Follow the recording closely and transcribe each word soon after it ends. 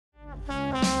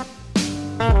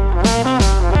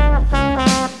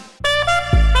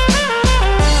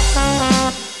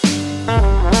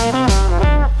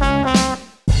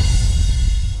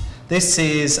This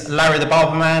is Larry the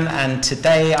Barberman, and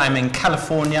today I'm in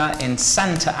California in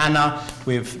Santa Ana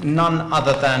with none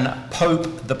other than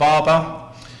Pope the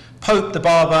Barber. Pope the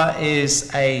Barber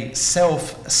is a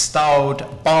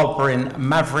self-styled barbering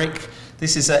maverick.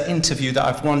 This is an interview that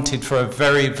I've wanted for a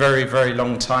very, very, very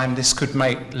long time. This could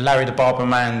make Larry the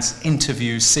Barberman's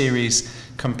interview series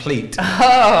complete.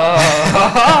 Oh,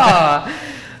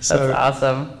 that's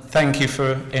awesome. Thank you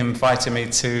for inviting me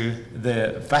to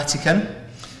the Vatican.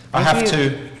 I have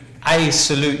to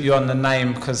salute you on the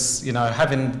name because, you know,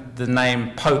 having the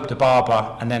name Pope the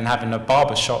Barber and then having a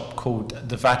barbershop called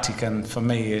the Vatican for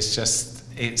me is just,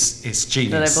 it's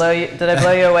genius. Did I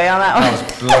blow you away on that one? I was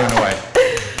blown away.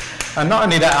 And not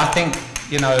only that, I think,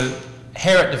 you know,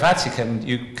 here at the Vatican,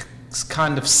 you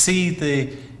kind of see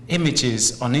the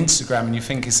images on Instagram and you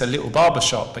think it's a little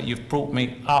barbershop, but you've brought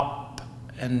me up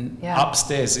and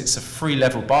upstairs. It's a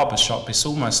 3-level barbershop. It's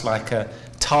almost like a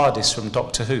TARDIS from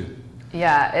Doctor Who.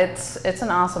 Yeah, it's an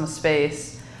awesome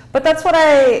space. But that's what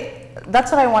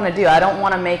I want to do. I don't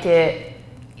want to make it,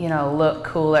 you know, look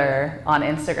cooler on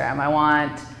Instagram. I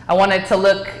want it to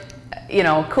look, you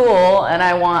know, cool, and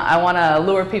I want to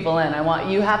lure people in.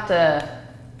 You have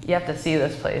to see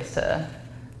this place to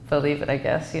believe it, I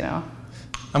guess, you know.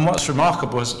 And what's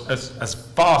remarkable is as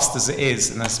vast as it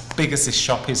is and as big as this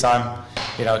shop is, I'm,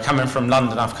 you know, coming from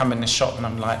London, I've come in this shop and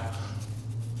I'm like,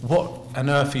 what on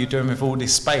earth are you doing with all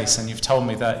this space? And you've told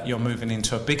me that you're moving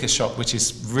into a bigger shop, which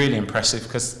is really impressive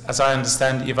because, as I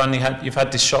understand, you've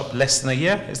had this shop less than a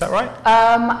year. Is that right?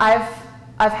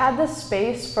 I've had this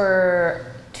space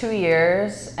for 2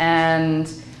 years,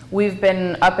 and we've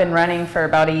been up and running for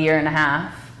about 1.5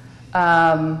 years.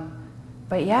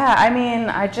 But yeah, I mean,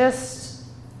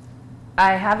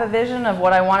 I have a vision of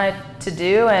what I wanted to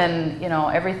do, and you know,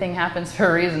 everything happens for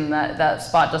a reason. That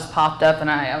spot just popped up, and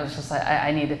I was just like,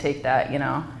 I need to take that, you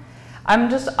know.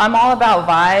 I'm all about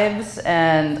vibes,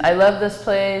 and I love this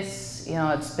place. You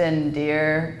know, it's been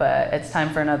dear, but it's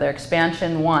time for another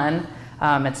expansion.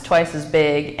 It's twice as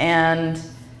big, and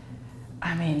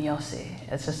I mean, you'll see.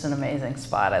 It's just an amazing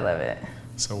spot. I love it.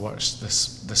 So watch the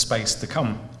space to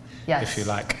come, if you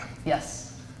like. Yes.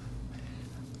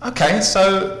 Okay,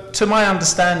 so to my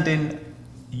understanding,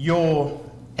 your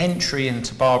entry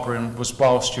into barbering was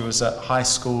whilst you was at high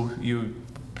school. You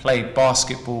played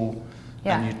basketball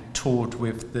and you toured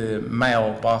with the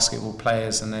male basketball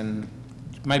players, and then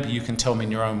maybe you can tell me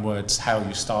in your own words how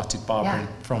you started barbering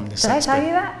from this experience. Did I tell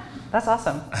you that? That's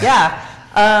awesome. Yeah.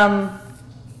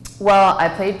 Well, I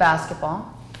played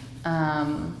basketball.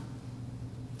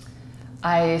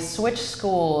 I switched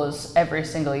schools every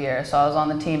single year, so I was on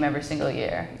the team every single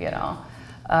year, you know.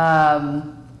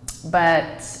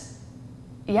 But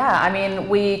yeah, I mean,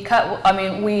 we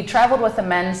traveled with the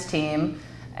men's team,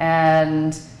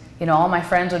 and you know, all my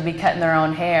friends would be cutting their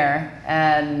own hair,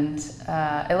 and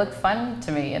it looked fun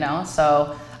to me, you know.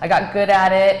 So I got good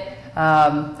at it.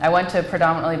 I went to a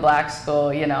predominantly black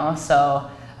school, you know, so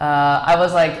I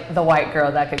was like the white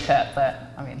girl that could cut,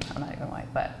 but I mean, I'm not even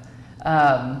white, but.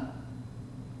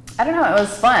 I don't know, it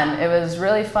was fun. It was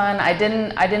really fun. I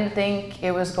didn't think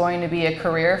it was going to be a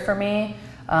career for me.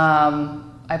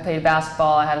 I played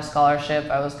basketball, I had a scholarship.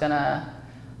 I was gonna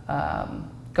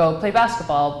go play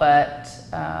basketball, but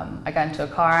I got into a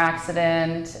car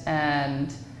accident,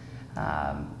 and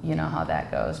you know how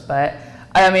that goes. But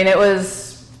I mean, it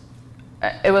was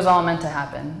all meant to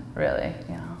happen, really,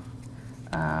 you know.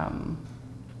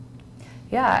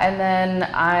 Yeah, and then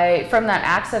from that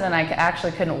accident, I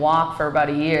actually couldn't walk for about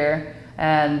 1 year,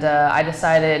 and I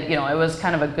decided, you know, it was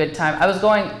kind of a good time. I was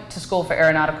going to school for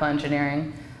aeronautical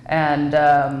engineering, and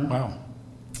wow.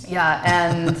 Yeah,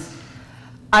 and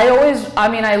I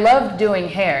loved doing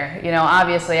hair. You know,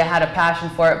 obviously I had a passion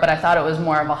for it, but I thought it was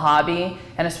more of a hobby,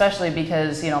 and especially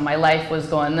because, you know, my life was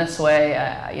going this way,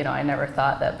 you know, I never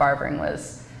thought that barbering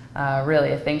was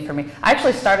really a thing for me. I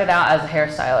actually started out as a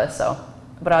hairstylist,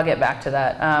 but I'll get back to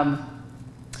that.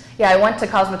 Yeah, I went to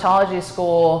cosmetology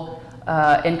school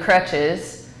in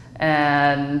crutches,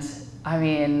 and I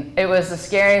mean, it was the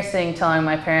scariest thing telling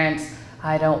my parents,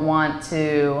 I don't want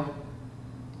to,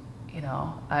 you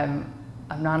know, I'm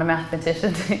not a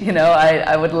mathematician, you know,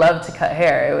 I would love to cut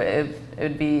hair.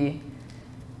 It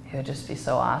would just be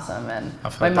so awesome. And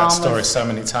I've heard that story so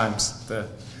many times. The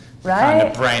kind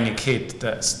of brainy kid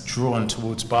that's drawn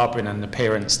towards barbering, and the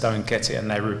parents don't get it and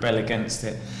they rebel against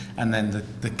it, and then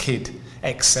the kid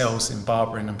excels in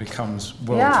barbering and becomes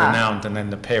world-renowned, and then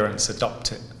the parents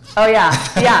adopt it. Oh yeah,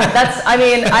 yeah. I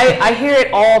mean, I hear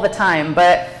it all the time,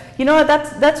 but you know what?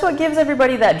 That's what gives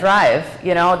everybody that drive.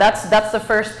 You know, that's the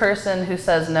first person who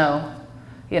says no.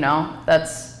 You know,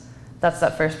 that's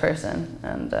that first person,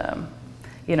 and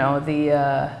you know,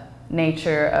 the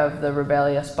nature of the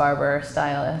rebellious barber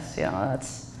stylist. You know,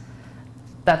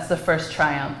 that's the first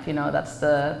triumph. You know, that's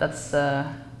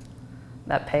that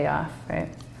payoff, right?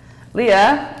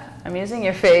 Leah, I'm using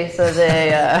your face as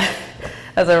a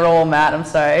as a roll mat. I'm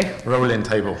sorry. Rolling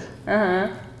table.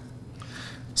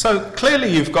 So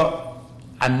clearly you've got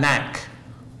a knack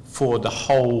for the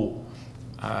whole.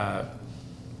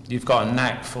 You've got a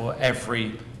knack for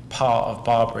every part of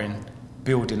barbering.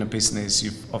 Building a business,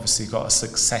 you've obviously got a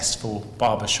successful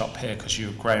barbershop here because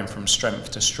you're growing from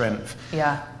strength to strength.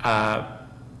 Yeah.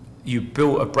 You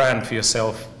built a brand for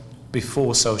yourself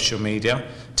before social media.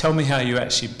 Tell me how you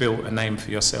actually built a name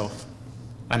for yourself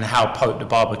and how Pope the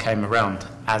Barber came around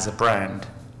as a brand.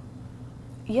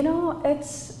 You know,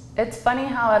 it's funny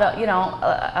how it, you know,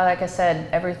 like I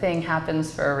said, everything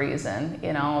happens for a reason,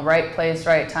 you know, right place,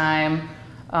 right time.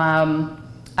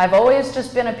 I've always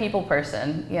just been a people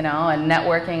person, you know, and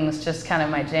networking is just kind of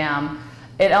my jam.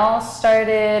 It all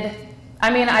started,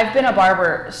 I mean, I've been a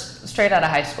barber straight out of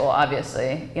high school,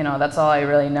 obviously, you know, that's all I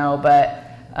really know, but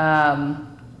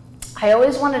I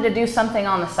always wanted to do something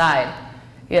on the side,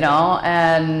 you know,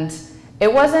 and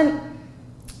it wasn't,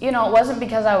 you know, it wasn't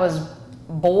because I was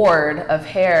bored of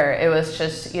hair. It was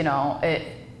just, you know,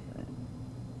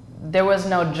 there was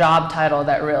no job title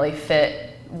that really fit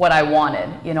what I wanted.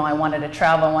 You know, I wanted to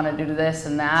travel, I wanted to do this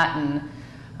and that, and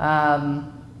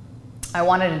I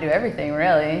wanted to do everything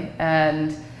really.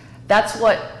 And that's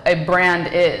what a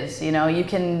brand is. You know, you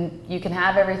can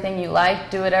have everything you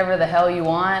like, do whatever the hell you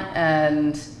want,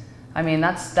 and I mean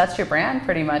that's your brand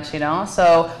pretty much. You know.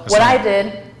 So what I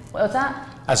did, what's that?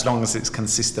 As long as it's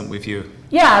consistent with you.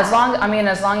 Yeah, as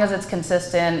long as it's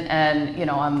consistent, and you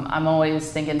know, I'm always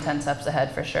thinking 10 steps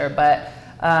ahead for sure. But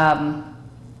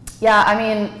yeah, I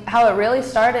mean, how it really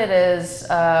started is,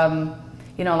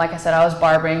 you know, like I said, I was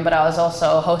barbering, but I was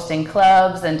also hosting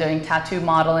clubs and doing tattoo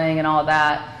modeling and all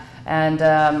that. And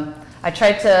I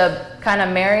tried to kind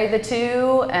of marry the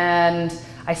two, and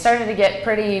I started to get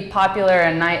pretty popular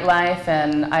in nightlife,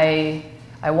 and I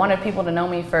wanted people to know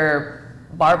me for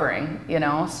barbering, you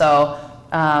know. So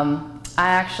I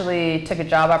actually took a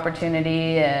job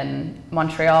opportunity in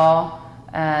Montreal,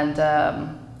 and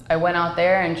I went out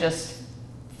there and just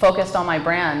focused on my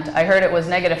brand. I heard it was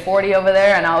 -40 over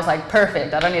there, and I was like,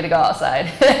 perfect, I don't need to go outside.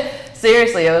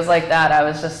 Seriously, it was like that.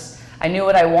 I knew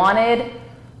what I wanted.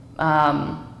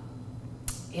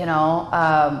 You know,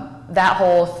 that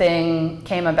whole thing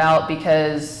came about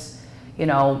because, you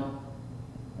know,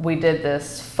 we did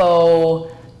this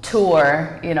faux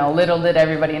tour. You know, little did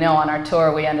everybody know, on our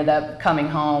tour we ended up coming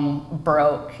home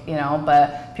broke, you know,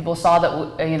 but people saw that,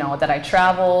 you know, that I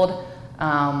traveled.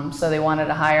 So they wanted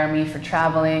to hire me for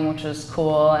traveling, which was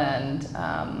cool. And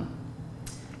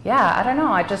yeah, I don't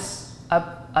know,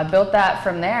 I built that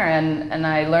from there, and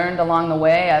I learned along the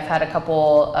way. I've had a couple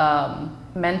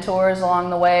mentors along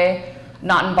the way,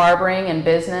 not in barbering, in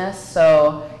business.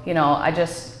 So, you know, I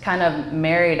just kind of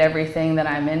married everything that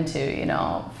I'm into, you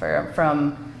know,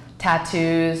 from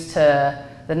tattoos to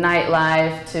the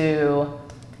nightlife to,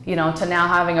 you know, to now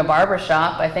having a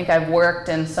barbershop. I think I've worked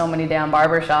in so many damn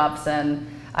barbershops, and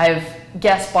I've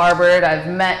guest barbered. I've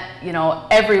met, you know,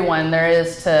 everyone there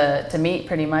is to meet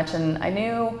pretty much, and I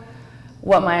knew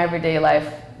what my everyday life,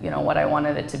 you know, what I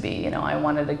wanted it to be. You know, I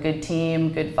wanted a good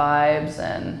team, good vibes,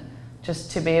 and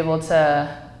just to be able to,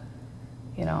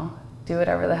 you know, do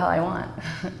whatever the hell I want,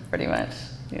 pretty much,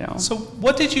 you know. So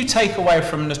what did you take away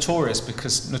from Notorious?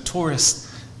 Because Notorious,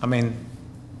 I mean,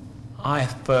 I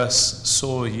first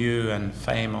saw you and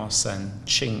Famous and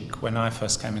Chink when I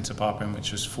first came into barbering,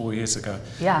 which was 4 years ago.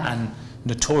 Yeah. And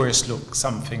Notorious looked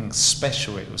something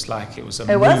special. It was like it was a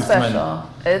movement. Was special.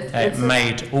 It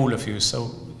made all of you. So,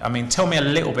 I mean, tell me a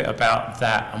little bit about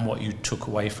that and what you took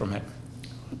away from it.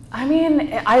 I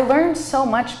mean, I learned so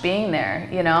much being there,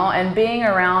 you know, and being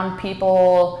around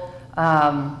people,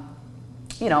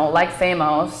 you know, like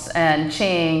Famous and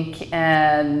Chink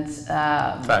and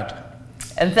Thad.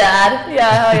 And Thad,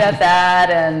 yeah, yeah, Thad,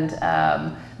 and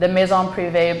the Maison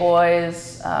Privée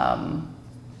boys,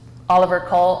 Oliver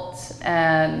Colt,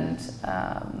 and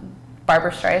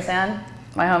Barbara Streisand,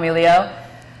 my homie Leo.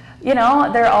 You know,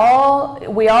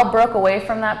 we all broke away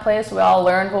from that place. We all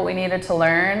learned what we needed to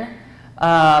learn.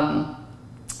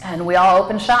 And we all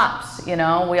opened shops, you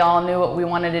know. We all knew what we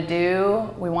wanted to do.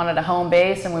 We wanted a home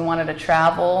base, and we wanted to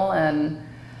travel, and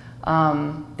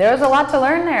there was a lot to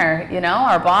learn there, you know.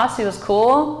 Our boss, he was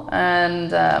cool,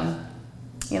 and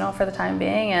you know, for the time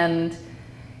being, and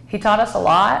he taught us a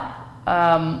lot.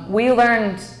 We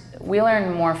learned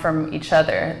more from each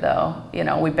other, though. You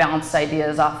know, we bounced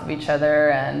ideas off of each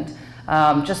other, and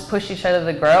just push each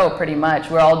other to grow pretty much.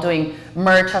 We're all doing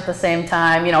merch at the same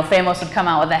time. You know, Famos would come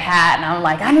out with a hat and I'm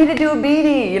like, I need to do a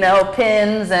beanie, you know,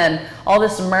 pins and all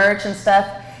this merch and stuff.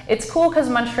 It's cool because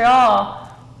Montreal,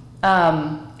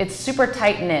 it's super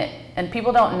tight knit and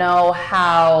people don't know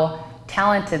how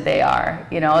talented they are.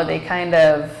 You know, they kind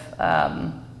of,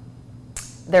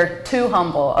 they're too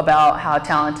humble about how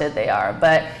talented they are,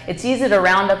 but it's easy to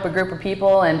round up a group of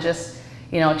people and just,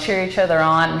 you know, cheer each other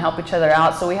on and help each other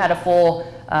out. So we had a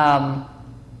full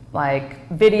like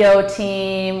video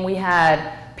team. We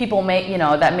had people make, you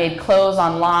know, that made clothes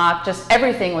on lock. Just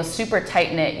everything was super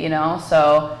tight knit, you know.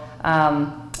 So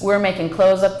we were making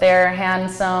clothes up there, hand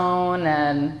sewn,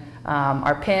 and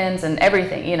our pins and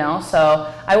everything, you know.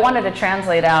 So I wanted to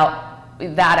translate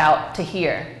that out to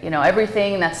here, you know,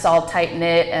 everything that's all tight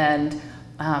knit and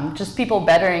just people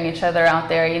bettering each other out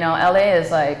there. You know, LA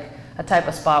is like a type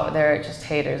of spot where there are just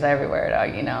haters everywhere,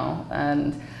 dog, you know,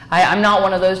 and I'm not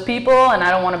one of those people and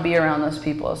I don't want to be around those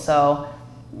people. So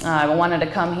I wanted to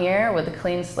come here with a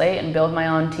clean slate and build my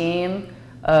own team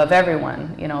of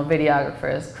everyone, you know,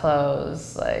 videographers,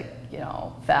 clothes, like, you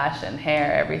know, fashion,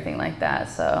 hair, everything like that.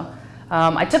 So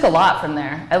I took a lot from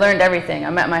there. I learned everything. I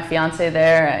met my fiance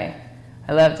there.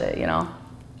 I loved it, you know.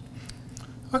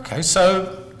 Okay,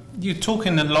 so you're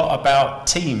talking a lot about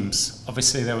teams.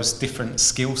 Obviously, there was different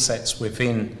skill sets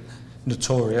within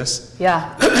Notorious.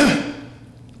 Yeah.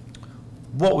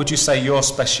 What would you say your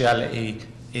speciality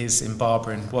is in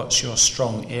barbering? What's your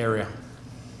strong area?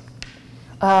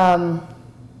 I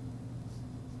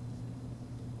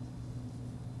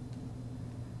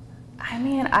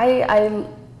mean,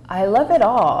 I love it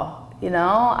all. You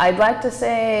know, I'd like to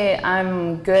say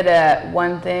I'm good at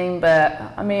one thing, but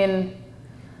I mean,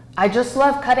 I just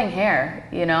love cutting hair,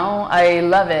 you know, I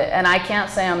love it. And I can't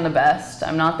say I'm the best.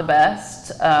 I'm not the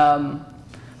best.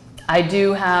 I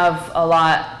do have a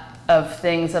lot of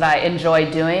things that I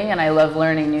enjoy doing and I love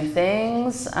learning new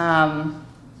things. I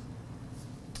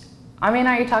mean,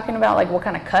 are you talking about like what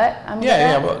kind of cut I'm good at?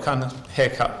 Yeah, what kind of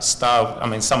haircut style? I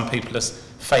mean, some people are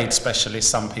fade specialists,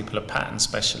 some people are pattern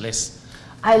specialists.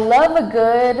 I love a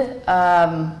good,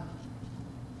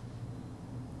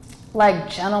 like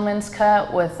gentleman's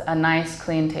cut with a nice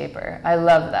clean taper. I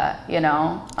love that, you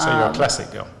know. So you're a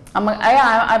classic girl.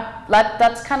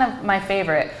 That's kind of my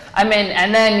favorite. I mean,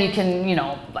 and then you can, you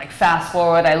know, like fast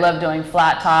forward. I love doing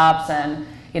flat tops and,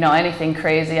 you know, anything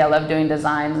crazy. I love doing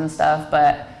designs and stuff,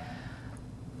 but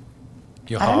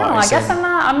I don't know. I guess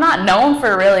I'm not known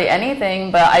for really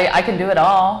anything, but I can do it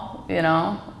all, you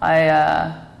know.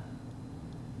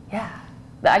 Yeah,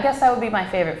 I guess that would be my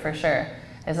favorite for sure.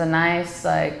 Is a nice,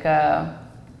 like,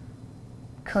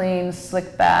 clean,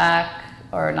 slick back,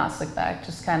 or not slick back,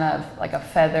 just kind of like a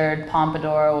feathered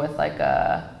pompadour with like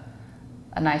a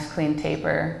nice clean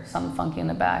taper, something funky in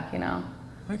the back, you know.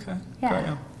 Okay, yeah.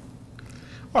 Great.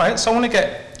 All right, so I want to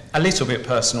get a little bit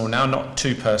personal now, not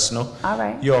too personal. All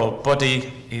right. Your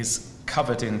body is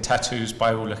covered in tattoos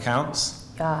by all accounts.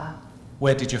 Yeah.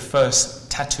 Where did your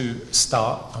first tattoo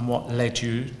start and what led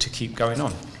you to keep going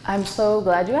on? I'm so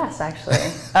glad you asked, actually.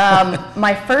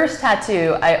 My first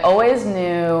tattoo, I always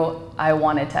knew I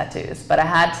wanted tattoos, but I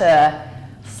had to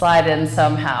slide in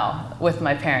somehow with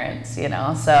my parents, you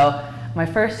know. So my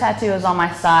first tattoo was on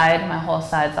my side. My whole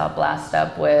side's all blasted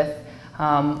up with,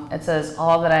 it says,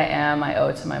 "All that I am, I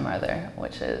owe to my mother,"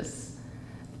 which is,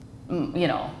 you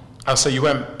know. Oh, so you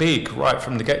went big right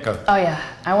from the get-go? Oh yeah,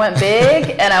 I went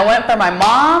big and I went for my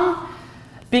mom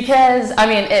because, I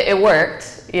mean, it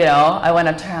worked, you know. I went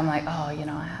up to her, I'm like, oh, you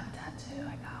know, I have a tattoo,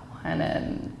 I got one,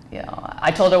 and, you know, I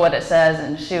told her what it says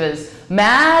and she was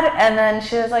mad and then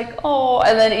she was like, oh,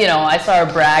 and then, you know, I saw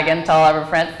her bragging to all of her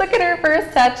friends, look at her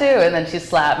first tattoo, and then she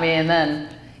slapped me and then,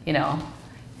 you know,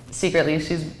 secretly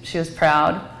she was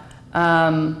proud.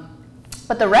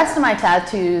 But the rest of my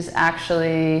tattoos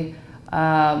actually,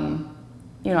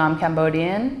 you know, I'm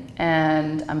Cambodian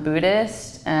and I'm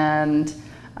Buddhist, and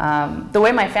the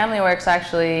way my family works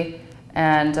actually,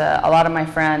 and a lot of my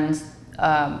friends,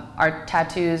 our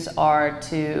tattoos are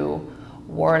to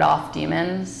ward off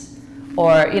demons,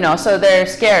 or, you know, so they're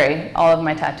scary. All of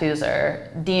my tattoos are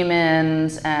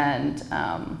demons, and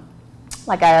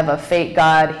like I have a fate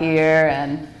god here,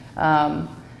 and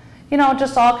you know,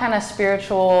 just all kind of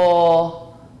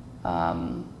spiritual,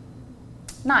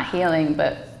 not healing,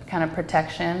 but kind of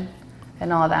protection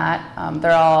and all that.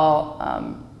 They're all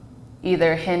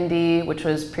either Hindi, which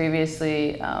was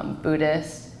previously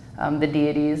Buddhist, the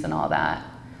deities and all that,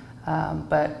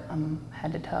 but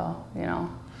head to toe, you know.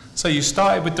 So you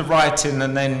started with the writing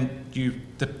and then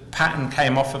the pattern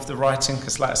came off of the writing,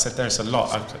 because like I said, there's a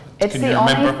lot. It's the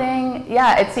only thing,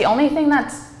 yeah, it's the only thing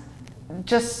that's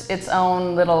just its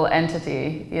own little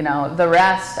entity, you know. The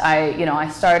rest, I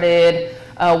started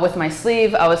with my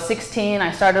sleeve. I was 16,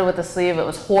 I started with the sleeve. It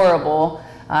was horrible.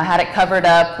 I had it covered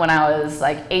up when I was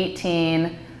like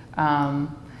 18.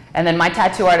 And then my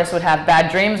tattoo artist would have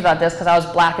bad dreams about this because I was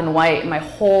black and white and my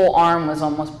whole arm was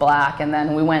almost black. And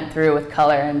then we went through with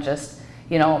color and just,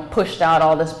 you know, pushed out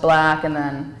all this black and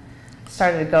then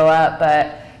started to go up.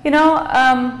 But, you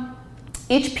know,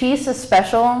 each piece is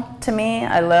special to me.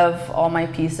 I love all my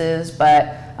pieces,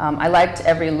 but I liked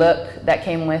every look that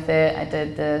came with it. I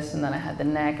did this, and then I had the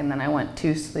neck, and then I went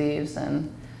 2 sleeves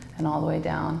and all the way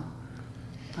down.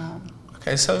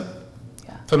 Okay, so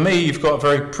yeah. For me, you've got a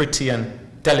very pretty and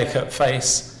delicate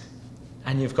face,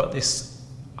 and you've got this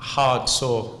hard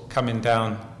saw coming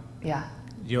down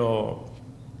your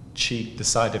cheek, the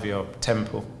side of your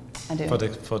temple. I do.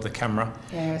 For the camera.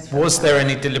 Yeah, was there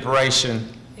any deliberation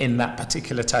in that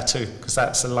particular tattoo? Because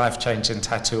that's a life-changing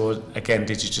tattoo, or again,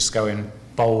 did you just go in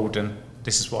bold and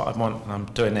this is what I want and I'm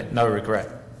doing it, no regret?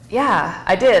 Yeah,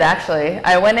 I did actually.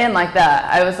 I went in like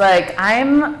that. I was like,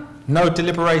 no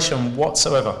deliberation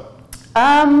whatsoever?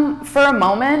 For a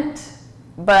moment,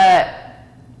 but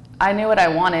I knew what I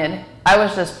wanted. I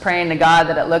was just praying to God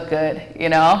that it looked good, you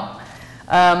know?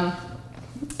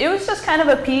 It was just kind of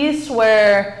a piece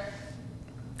where,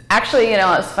 actually, you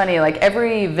know, it's funny, like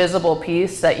every visible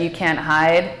piece that you can't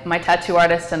hide, my tattoo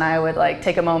artist and I would like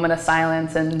take a moment of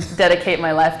silence and dedicate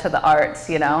my life to the arts,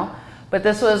 you know? But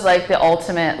this was like the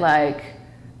ultimate, like,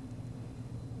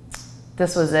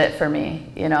 this was it for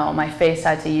me, you know, my face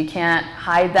tattoo. You can't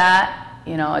hide that,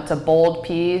 you know, it's a bold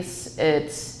piece,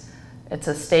 it's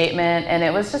a statement, and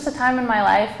it was just a time in my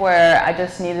life where I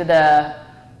just needed to,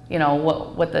 you know,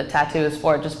 what the tattoo is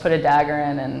for, just put a dagger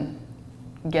in and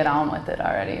get on with it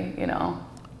already, you know.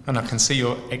 And I can see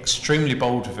you're extremely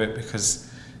bold with it because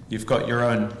you've got your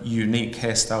own unique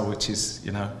hairstyle, which is,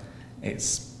 you know,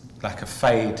 it's like a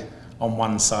fade on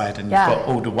one side and you've got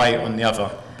all the weight on the other.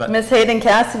 But Miss Hayden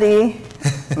Cassidy,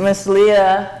 Miss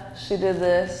Leah, she did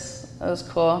this. It was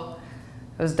cool.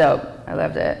 It was dope. I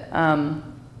loved it.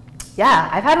 Yeah,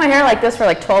 I've had my hair like this for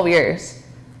like 12 years.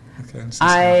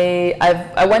 Okay,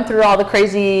 I went through all the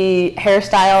crazy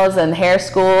hairstyles and hair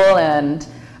school, and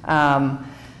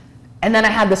then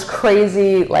I had this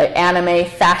crazy like anime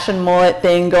fashion mullet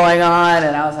thing going on,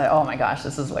 and I was like, oh my gosh,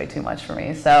 this is way too much for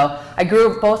me. So I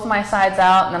grew both my sides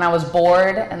out, and then I was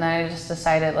bored, and then I just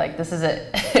decided like, this is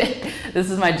it. This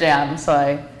is my jam. So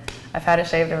I've had it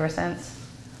shaved ever since.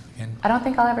 Again. I don't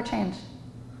think I'll ever change.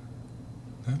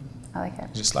 No? I like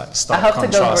it. Just like the stark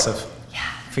contrast of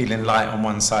feeling light on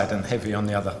one side and heavy on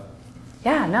the other.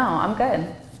 Yeah, no, I'm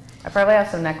good. I probably have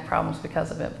some neck problems because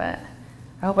of it, but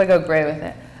I hope I go gray with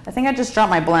it. I think I just dropped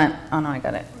my blunt. Oh no, I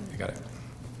got it. You got it.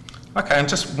 Okay, and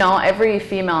just... No, every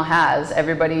female has.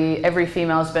 Every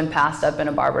female's been passed up in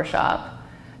a barbershop,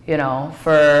 you know,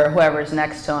 for whoever's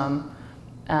next to them.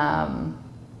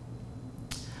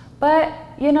 But,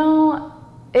 you know,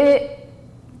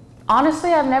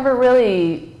 honestly, I've never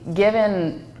really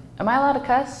given... Am I allowed to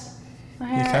cuss? You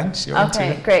can.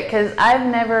 Okay, great, because I've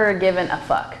never given a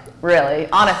fuck, really,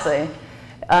 honestly.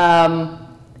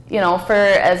 You know, for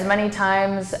as many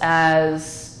times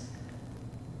as,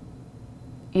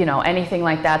 you know, anything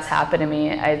like that's happened to me,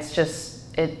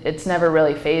 it's never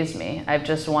really fazed me. I've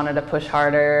just wanted to push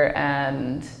harder,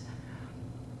 and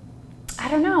I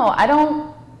don't know,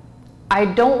 I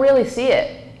don't really see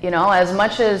it. You know, as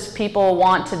much as people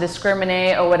want to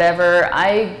discriminate or whatever,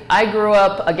 I grew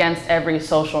up against every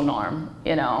social norm,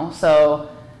 you know, so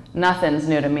nothing's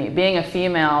new to me. Being a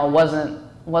female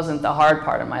wasn't the hard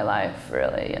part of my life,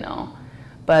 really, you know.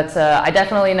 But I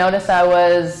definitely noticed I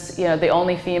was, you know, the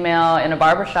only female in a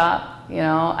barbershop, you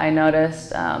know. I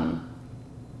noticed, I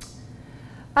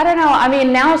don't know, I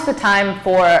mean, now's the time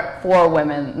for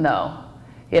women, though.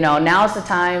 You know, now's the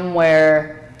time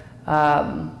where,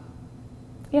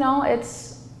 you know,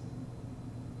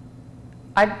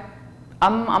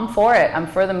 I'm for it. I'm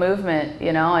for the movement,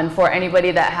 you know, and for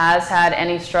anybody that has had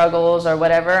any struggles or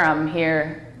whatever, I'm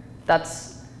here.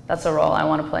 That's a role I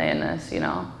want to play in this, you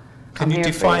know. Can you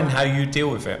define how you deal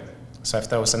with it? So if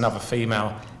there was another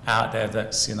female out there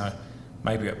that's, you know,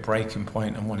 maybe at breaking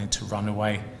point and wanting to run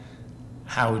away,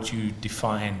 how would you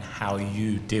define how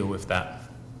you deal with that?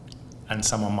 And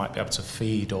someone might be able to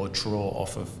feed or draw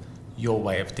off of your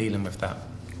way of dealing with that.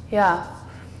 Yeah,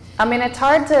 I mean, it's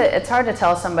hard to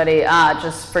tell somebody,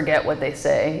 just forget what they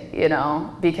say, you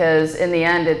know, because in the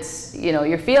end, it's, you know,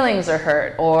 your feelings are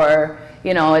hurt, or,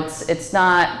 you know, it's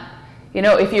not, you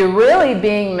know, if you're really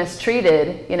being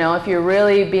mistreated, you know, if you're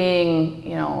really being,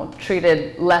 you know,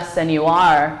 treated less than you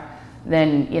are,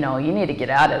 then, you know, you need to get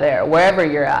out of there. Wherever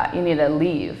you're at, you need to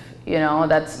leave. You know,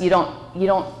 that's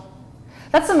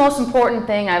the most important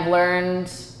thing I've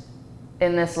learned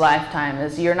in this lifetime,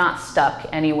 is you're not stuck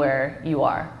anywhere you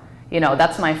are. You know,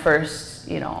 that's my first,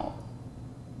 you know,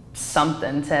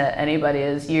 something to anybody,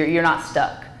 is you're not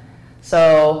stuck.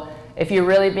 So if you're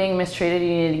really being mistreated, you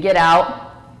need to get out.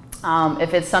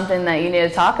 If it's something that you need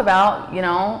to talk about, you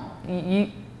know,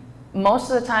 most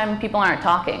of the time people aren't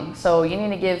talking. So you need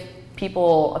to give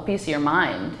people a piece of your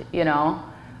mind, you know.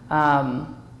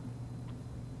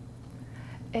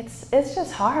 It's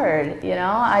just hard, you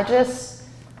know.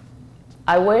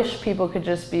 I wish people could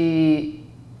just be,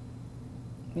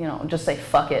 you know, just say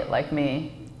fuck it like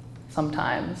me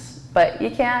sometimes. But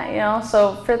you can't, you know.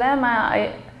 So for them,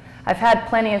 I've had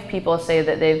plenty of people say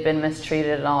that they've been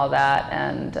mistreated and all that,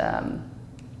 and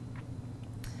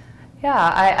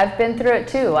yeah, I've been through it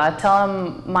too. I tell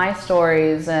them my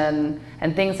stories and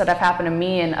things that have happened to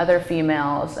me and other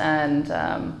females, and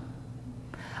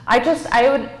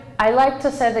I like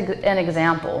to set an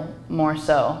example more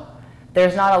so.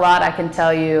 There's not a lot I can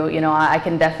tell you, you know. I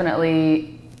can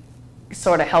definitely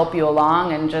sort of help you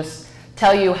along and just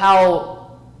tell you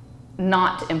how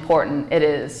not important it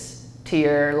is to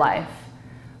your life.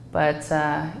 But,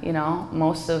 you know,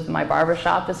 most of my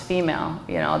barbershop is female.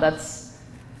 You know,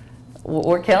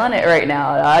 we're killing it right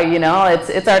now. You know,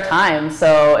 it's our time.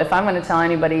 So if I'm going to tell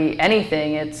anybody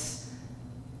anything, it's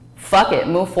fuck it,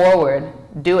 move forward,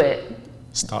 do it.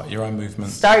 Start your own movement.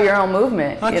 Start your own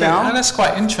movement, okay, you know? And that's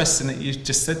quite interesting that you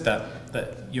just said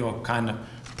that you're kind of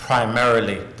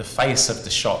primarily the face of the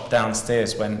shop.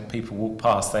 Downstairs, when people walk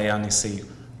past, they only see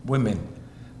women.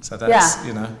 So that's,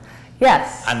 you know.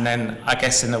 Yes. And then I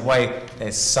guess in a way,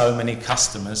 there's so many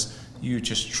customers, you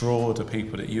just draw the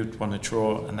people that you'd want to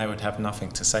draw, and they would have nothing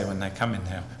to say when they come in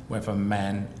here, whether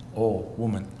man or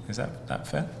woman. Is that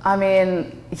fair? I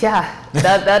mean, yeah,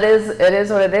 it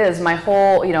is what it is. My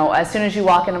whole, you know, as soon as you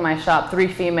walk into my shop, 3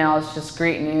 females just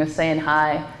greeting you, saying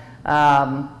hi.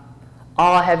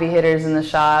 All heavy hitters in the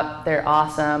shop. They're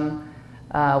awesome.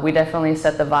 We definitely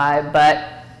set the vibe,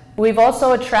 but we've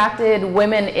also attracted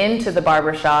women into the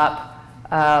barbershop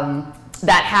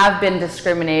that have been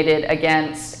discriminated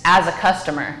against as a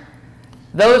customer.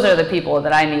 Those are the people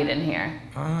that I need in here,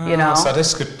 you know? So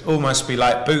this could almost be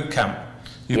like boot camp.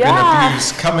 You've been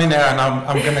abused, come in here and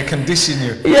I'm going to condition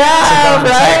you to go and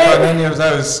take on any of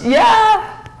those beep,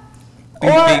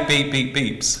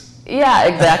 beeps. Yeah,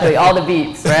 exactly, all the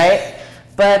beeps, right?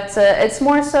 But it's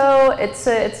more so, it's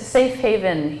a safe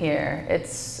haven here.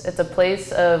 It's a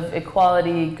place of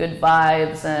equality, good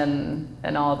vibes,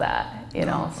 and all that, you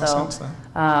know. So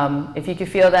if you could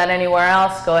feel that anywhere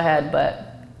else, go ahead. But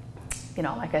you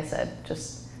know, like I said,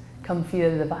 just come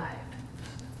feel the vibe.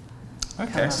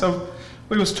 Okay, so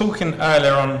we was talking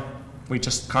earlier on. We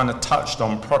just kind of touched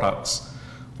on products.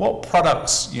 What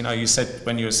products, you know, you said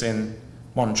when you was in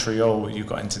Montreal, you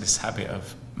got into this habit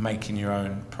of making your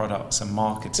own products and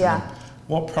marketing them.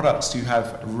 What products do you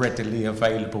have readily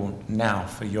available now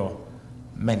for your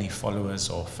many followers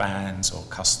or fans or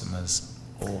customers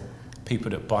or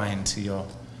people that buy into your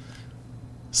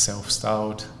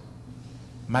self-styled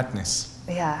madness?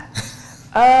 Yeah.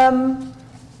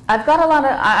 I've got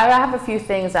I have a few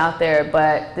things out there,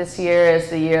 but this year is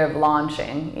the year of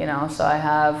launching, you know, so I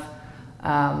have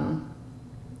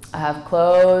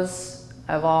clothes.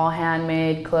 I have all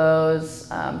handmade clothes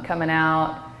coming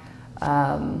out.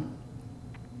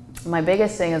 My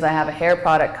biggest thing is I have a hair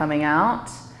product coming out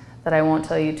that I won't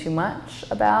tell you too much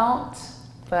about,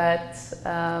 but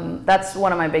that's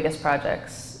one of my biggest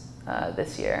projects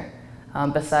this year,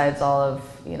 besides all of,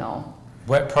 you know.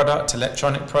 Wet product,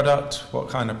 electronic product, what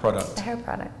kind of product? A hair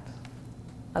product,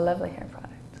 a lovely hair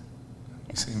product.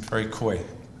 You seem very coy.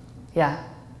 Yeah.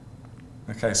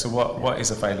 Okay, so what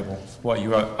is available? What are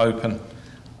you open,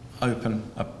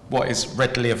 what is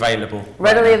readily available?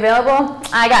 Readily available?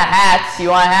 I got hats. You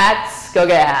want hats? Go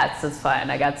get hats. It's fine.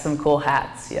 I got some cool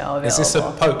hats, you know, available. Is this a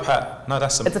Pope hat? No,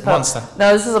 that's a monster.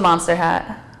 No, this is a monster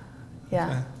hat. Yeah.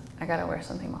 Okay. I gotta wear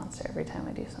something monster every time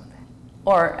I do something.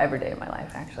 Or every day of my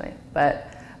life, actually.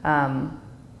 But,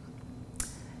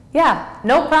 yeah,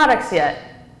 no products yet.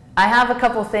 I have a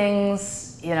couple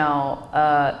things, you know,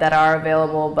 that are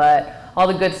available, but all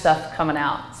the good stuff coming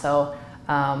out. So,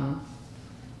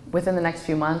 within the next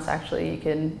few months, actually,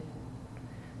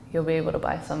 you'll be able to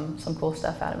buy some cool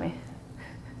stuff out of me.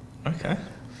 Okay.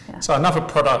 Yeah. So another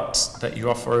product that you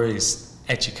offer is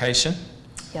education.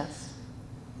 Yes.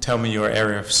 Tell me your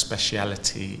area of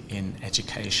speciality in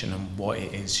education and what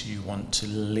it is you want to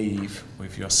leave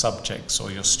with your subjects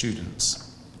or your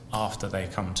students after they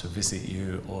come to visit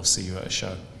you or see you at a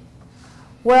show.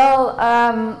 Well,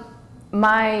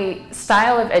 my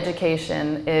style of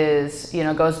education is,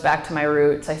 goes back to my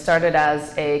roots. I started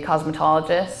as a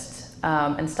cosmetologist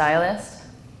and stylist,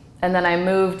 and then I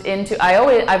moved into,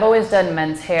 I've always done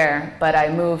men's hair, but I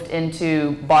moved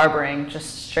into barbering,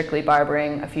 just strictly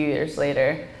barbering a few years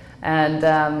later. And,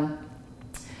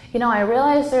 I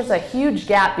realized there's a huge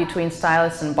gap between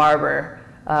stylist and barber.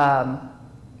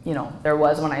 There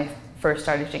was when I first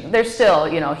started teaching. There's still,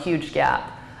 a huge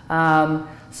gap.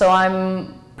 So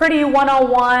I'm pretty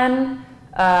 101,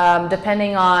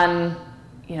 depending on,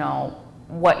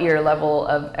 what your level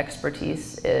of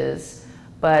expertise is.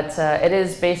 But it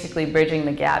is basically bridging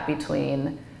the gap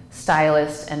between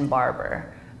stylist and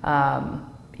barber.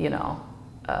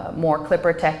 More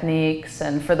clipper techniques,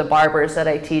 and for the barbers that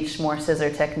I teach, more scissor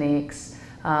techniques.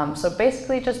 So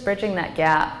basically just bridging that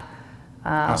gap.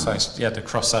 So the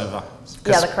crossover.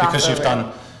 Yeah, the crossover. Because you've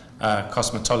done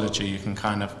cosmetology, you can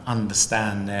kind of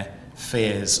understand their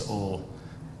fears or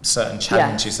certain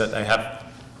challenges that they have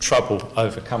trouble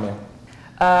overcoming.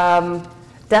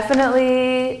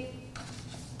 Definitely,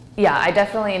 I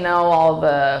definitely know all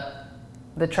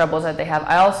the troubles that they have.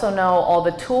 I also know all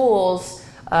the tools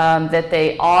that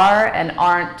they are and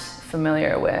aren't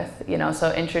familiar with,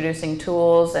 so introducing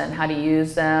tools and how to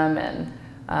use them, and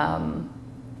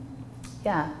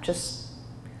just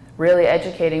really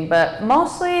educating. But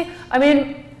mostly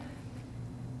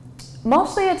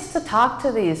it's to talk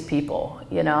to these people,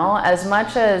 as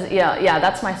much as,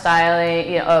 that's my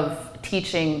style of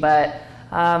teaching, but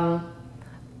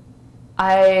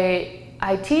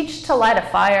I teach to light a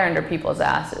fire under people's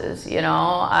asses,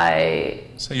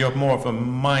 So you're more of a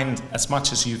mind, as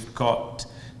much as you've got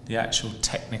the actual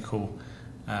technical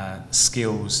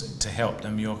skills to help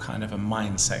them, you're kind of a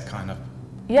mindset kind of.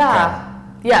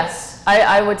 Yes,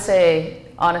 I would say,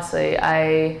 honestly,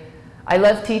 I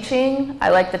love teaching. I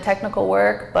like the technical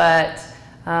work, but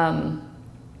in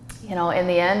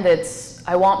the end,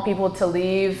 I want people to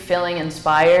leave feeling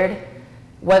inspired,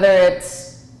 whether it's,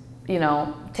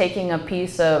 taking a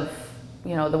piece of,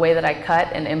 the way that I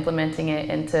cut and implementing it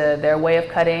into their way of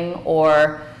cutting,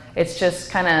 or it's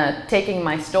just kind of taking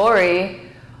my story.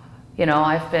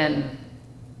 I've been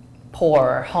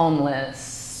poor,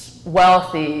 homeless,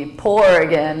 wealthy, poor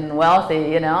again,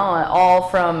 wealthy, all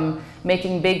from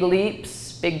making big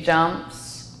leaps, big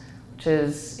jumps, which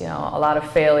is, a lot of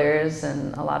failures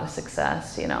and a lot of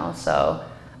success, so,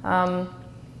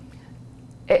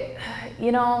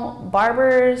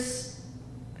 barbers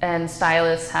and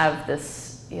stylists have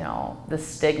this, this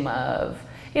stigma of,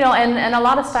 and a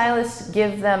lot of stylists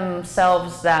give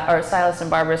themselves that, or stylists and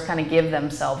barbers kind of give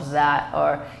themselves that,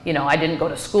 or, I didn't go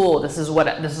to school, this is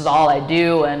all I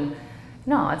do, and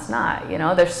no, it's not,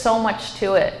 there's so much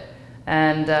to it,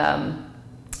 and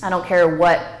I don't care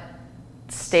what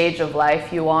stage of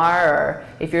life you are, or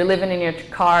if you're living in your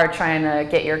car trying to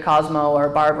get your Cosmo or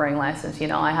barbering license,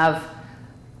 I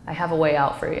have a way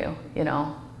out for you,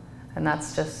 and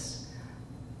that's just,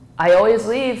 I always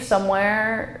leave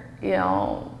somewhere,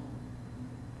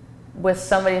 with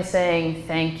somebody saying,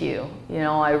 thank you,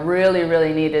 I really,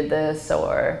 really needed this,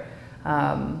 or,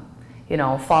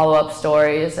 follow-up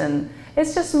stories, and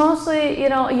it's just mostly,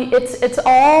 it's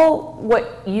all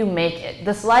what you make it.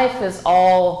 This life is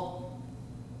all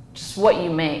just what you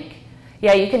make.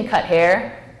 Yeah, you can cut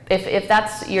hair. If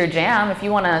that's your jam, if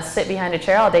you want to sit behind a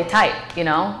chair all day, type,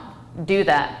 do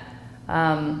that.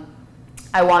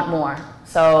 I want more.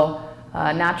 So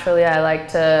naturally, I like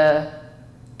to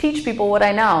teach people what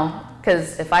I know,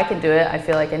 because if I can do it, I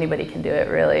feel like anybody can do it,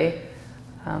 really.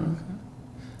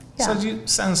 So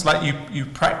sounds like you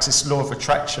practice law of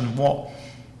attraction. What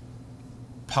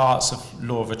parts of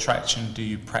law of attraction do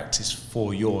you practice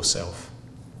for yourself?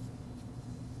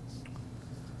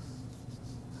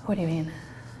 What do you mean?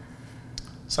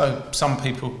 So some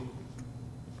people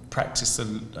practice the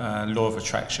law of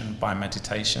attraction by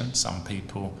meditation. Some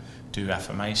people do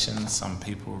affirmations. Some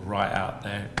people write out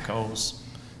their goals.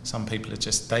 Some people are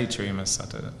just daydreamers.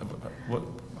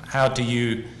 How do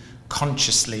you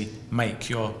consciously make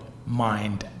your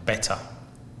mind better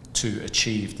to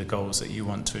achieve the goals that you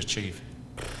want to achieve?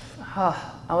 I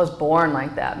was born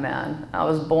like that, man. I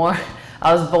was born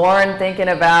thinking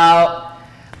about,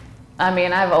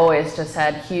 I've always just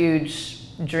had huge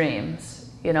dreams,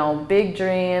 big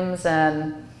dreams,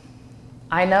 and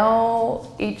I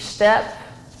know each step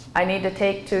I need to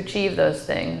take to achieve those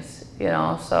things,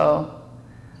 so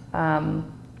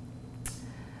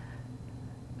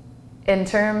in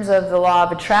terms of the law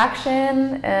of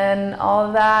attraction and all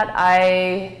of that,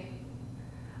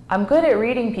 I'm good at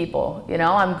reading people,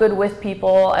 I'm good with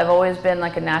people. I've always been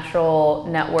like a natural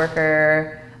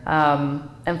networker.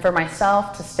 And for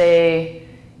myself to stay,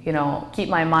 you know, keep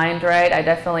my mind right, I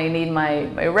definitely need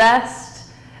my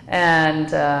rest and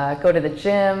go to the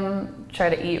gym, try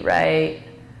to eat right,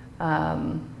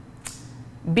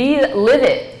 live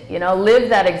it, you know, live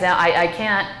that example. I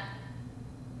can't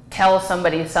tell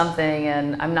somebody something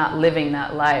and I'm not living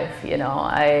that life, you know.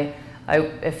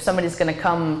 If somebody's going to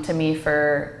come to me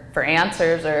for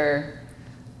answers or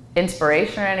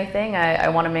inspiration or anything, I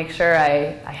want to make sure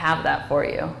I have that for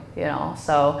you, you know.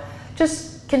 So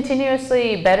just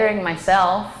continuously bettering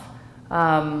myself.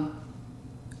 I'll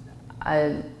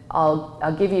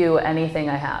give you anything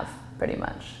I have, pretty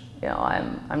much. You know,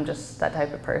 I'm just that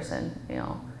type of person, you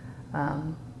know.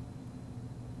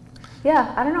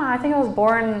 Yeah, I don't know. I think I was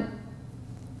born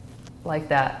like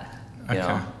that. Okay. You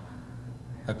know?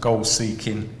 A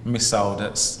goal-seeking missile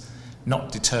that's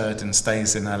not deterred and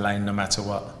stays in her lane no matter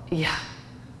what. Yeah.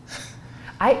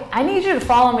 I need you to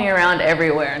follow me around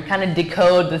everywhere and kind of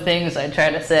decode the things I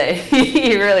try to say.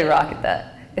 You really rock at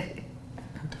that.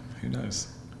 Who knows?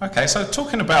 Okay, so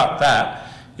talking about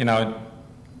that, you know,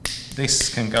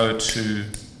 this interview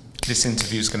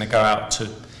is going to go out to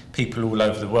people all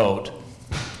over the world.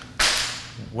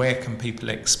 Where can people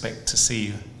expect to see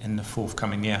you in the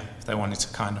forthcoming year if they wanted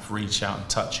to kind of reach out and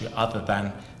touch you other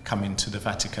than coming to the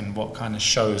Vatican? What kind of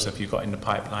shows have you got in the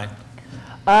pipeline?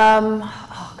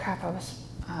 Oh crap,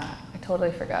 I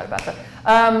totally forgot about that.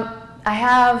 I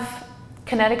have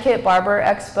Connecticut Barber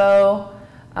Expo.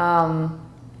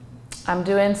 I'm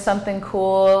doing something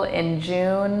cool in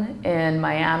June in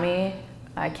Miami.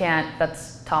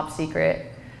 That's top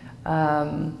secret.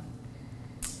 I'm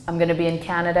gonna be in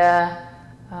Canada,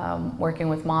 working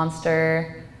with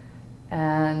Monster,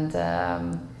 and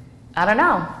I don't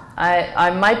know.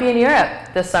 I might be in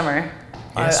Europe this summer.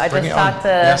 Yes, I just talked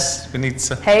to we need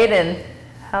to. Hayden.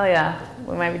 Hell yeah,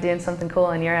 we might be doing something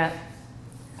cool in Europe.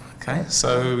 Okay,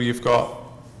 so you've got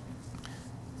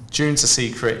June's a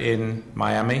secret in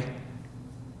Miami.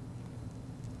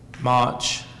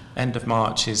 End of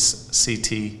March is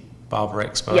CT Barber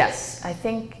Expo. Yes, I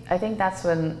think that's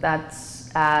when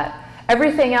that's at.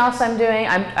 Everything else I'm doing,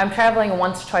 I'm traveling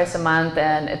once or twice a month,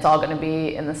 and it's all going to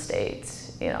be in the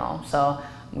States, you know. So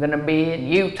I'm going to be in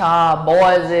Utah,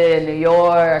 Boise, New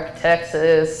York,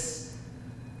 Texas,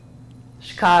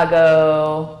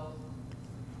 Chicago,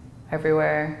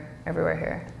 everywhere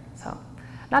here. So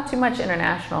not too much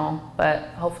international, but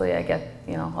hopefully I get,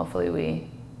 you know, hopefully we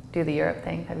do the Europe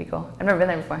thing. That'd be cool. I've never been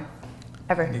there before,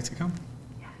 ever. You need to come.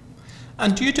 Yeah.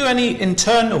 And do you do any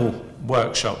internal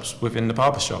workshops within the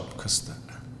barbershop? Because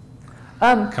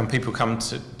can people come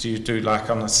to, do you do like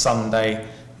on a Sunday,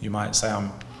 you might say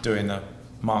I'm doing a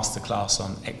masterclass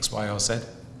on X, Y, or Z?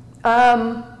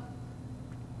 I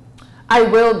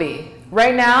will be.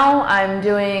 Right now I'm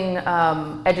doing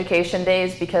education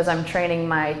days because I'm training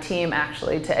my team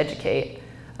actually to educate.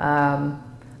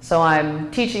 So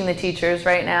I'm teaching the teachers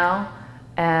right now,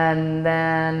 and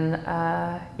then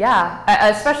yeah,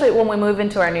 especially when we move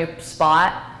into our new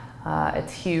spot,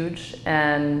 it's huge,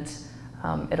 and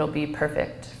it'll be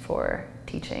perfect for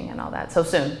teaching and all that. So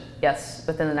soon, yes,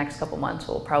 within the next couple months,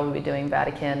 we'll probably be doing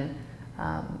Vatican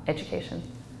education.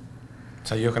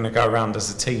 So you're going to go around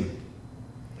as a team?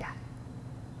 Yeah.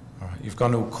 All right, you've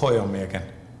gone all coy on me again.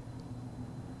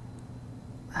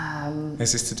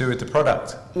 Is this to do with the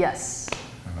product? Yes.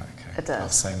 It does. I'll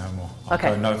say no more. I'll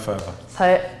okay. go no further.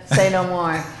 Say no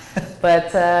more.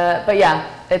 But yeah,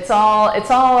 it's all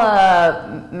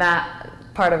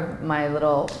part of my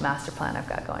little master plan I've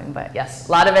got going. But yes,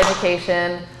 a lot of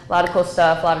education, a lot of cool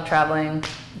stuff, a lot of traveling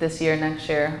this year, next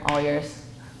year, all years.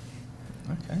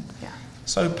 Okay. Yeah.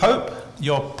 So Pope,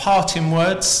 your parting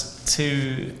words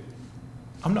to,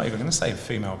 I'm not even going to say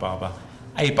female barber,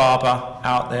 a barber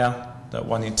out there that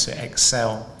wanted to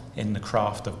excel in the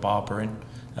craft of barbering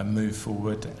and move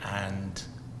forward, and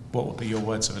what would be your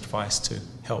words of advice to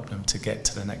help them to get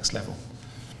to the next level?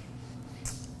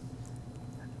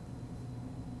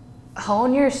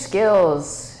 Hone your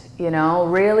skills, you know,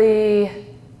 really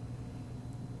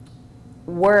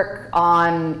work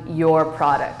on your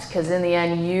product, because in the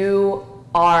end you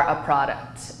are a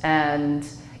product. And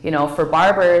you know, for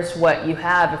barbers, what you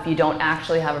have if you don't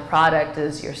actually have a product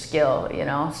is your skill, you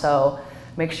know. So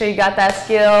make sure you got that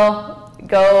skill,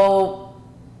 go,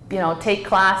 you know, take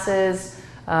classes,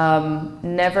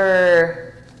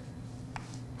 never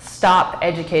stop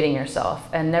educating yourself,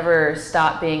 and never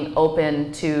stop being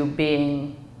open to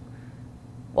being,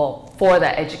 well, for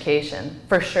that education,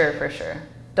 for sure.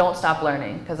 Don't stop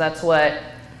learning, because that's what,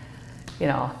 you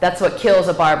know, that's what kills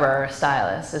a barber or a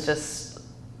stylist, is just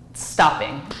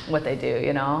stopping what they do,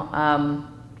 you know.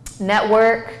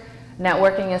 Network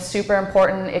networking is super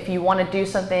important. If you want to do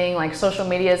something, like social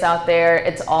media is out there,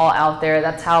 it's all out there.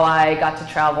 That's how I got to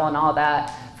travel and all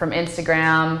that, from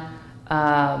Instagram,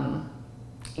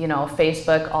 you know,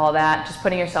 Facebook, all that. Just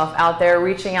putting yourself out there,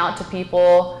 reaching out to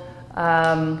people,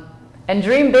 and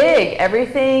dream big.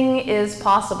 Everything is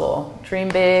possible. Dream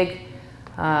big.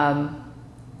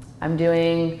 I'm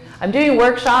doing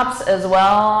workshops as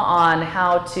well on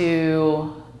how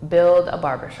to build a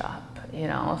barbershop, you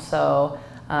know, so.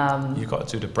 You've got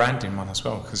to do the branding one as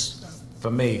well, because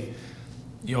for me,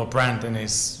 your branding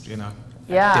is, you know,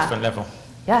 at a different level.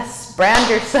 Yes, brand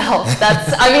yourself.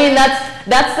 That's, I mean,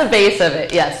 that's the base of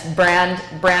it. Yes,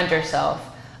 brand yourself.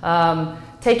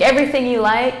 Take everything you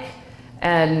like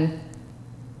and,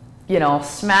 you know,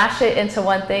 smash it into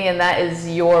one thing, and that is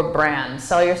your brand.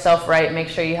 Sell yourself right. Make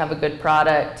sure you have a good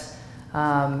product.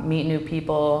 Meet new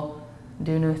people,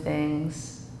 do new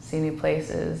things, see new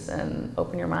places, and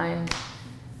open your mind.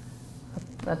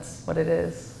 That's what it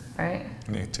is, right?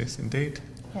 It is indeed.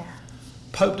 Yeah.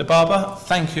 Pope the Barber,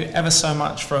 thank you ever so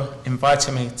much for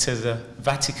inviting me to the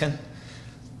Vatican,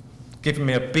 giving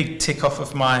me a big tick off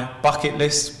of my bucket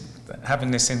list. Having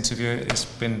this interview has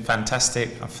been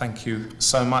fantastic. I thank you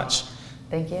so much.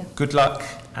 Thank you. Good luck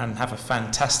and have a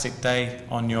fantastic day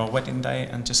on your wedding day,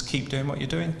 and just keep doing what you're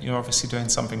doing. You're obviously doing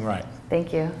something right.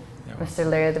 Thank you, Mr.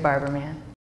 Larry the Barber Man.